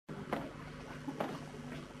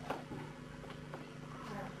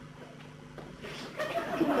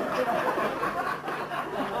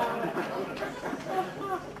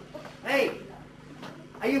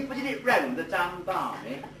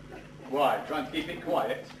Why? Trying to keep it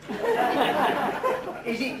quiet?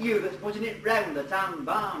 Is it you that's putting it round the town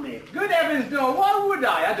barmy? Good heavens, no. Why would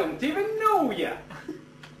I? I don't even know you.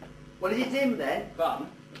 Well, is it him then? Fun?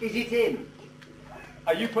 Is it him?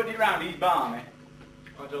 Are you putting it round his barmy?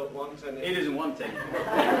 I don't want any. He doesn't want any. I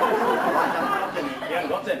haven't got any. He hasn't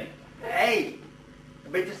got any. Hey,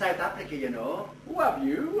 I've been to South Africa, you know. Who have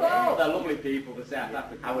you? Yeah. Oh, they're lovely people, the South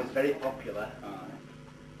Africans. I was very popular. Aye.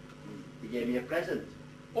 He gave me a present.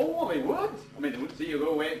 Oh, well, they would. I mean, they wouldn't see you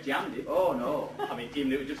go away empty-handed. Oh, no. I mean,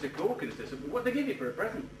 even if it was just a Coke and stuff. What'd they give you for a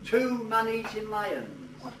present? 2 man-eating lions.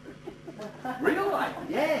 Real life?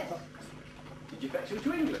 Yes, Did you fetch them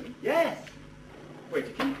to England? yes, Where'd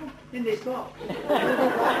you keep them? in this box.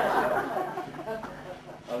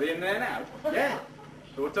 Are they in there now? Yeah.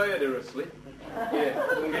 So I'll tell you they're asleep. Yeah,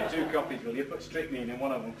 go and get 2 copies, will you? Put strychnine in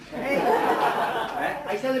one of them. Hey, Eh?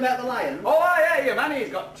 I tell you about the lions. Oh, yeah, your man, he's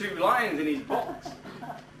got 2 lions in his box.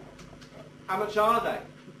 How much are they?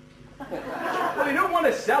 Well, he don't want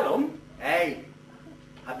to sell them. Hey,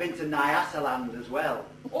 I've been to Nyasaland as well.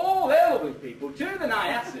 Oh, they're lovely people too, the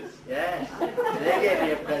Nyassas. Yes, they gave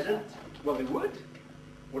me a present. Well, they would.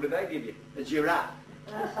 What did they give you? A giraffe.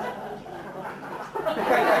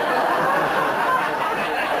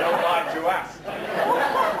 I don't like to ask.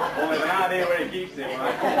 Only an idea where he keeps it,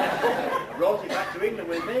 right? I brought it back to England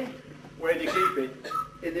with me Where do you keep it?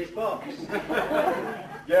 in this box.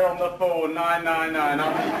 Get on the phone, 999,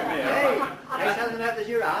 I'll keep it here. Hey, I tell them about the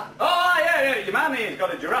giraffe. Oh, yeah, your man here's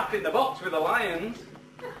got a giraffe in the box with the lions.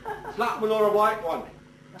 Black one or a white one?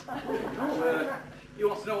 Oh, he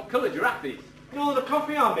wants to know what colour giraffe is. No, the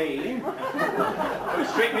coffee I mean. Put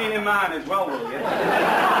strychnine in mine as well, will you? Hey,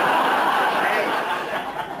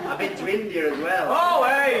 I've been to India as well. Oh,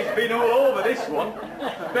 hey, he's been all over this one.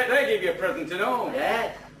 Bet they give you a present to know.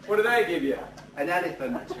 Yes, What do they give you? an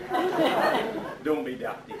elephant. Don't be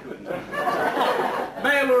daft, you couldn't.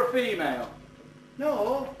 Male or a female?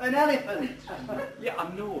 No, an elephant. Yeah, I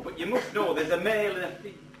know, but you must know there's a male and a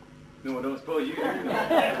female. No, I don't suppose you do.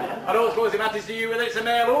 I don't suppose it matters to you whether it's a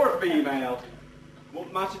male or a female.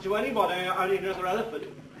 Won't matter to anybody, I need another elephant.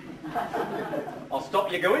 I'll stop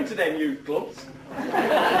you going to them youth clubs.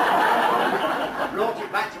 I brought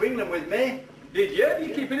it back to England with me. Did you? Do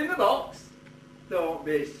you keep it in the box? Don't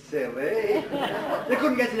be silly. They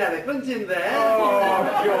couldn't get an elephant in there. Oh,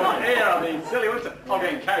 God, here, I mean, silly, wasn't it? I'm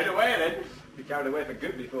getting carried away then. Be carried away for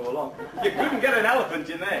good before long. You couldn't get an elephant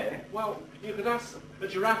in there. Well, you could ask the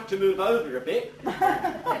giraffe to move over a bit. Do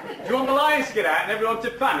you want the lions to get out and everyone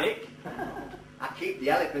to panic? I keep the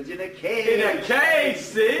elephant in a cage. In a cage,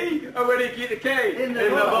 see? And where do you keep the cage? In the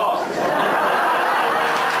box.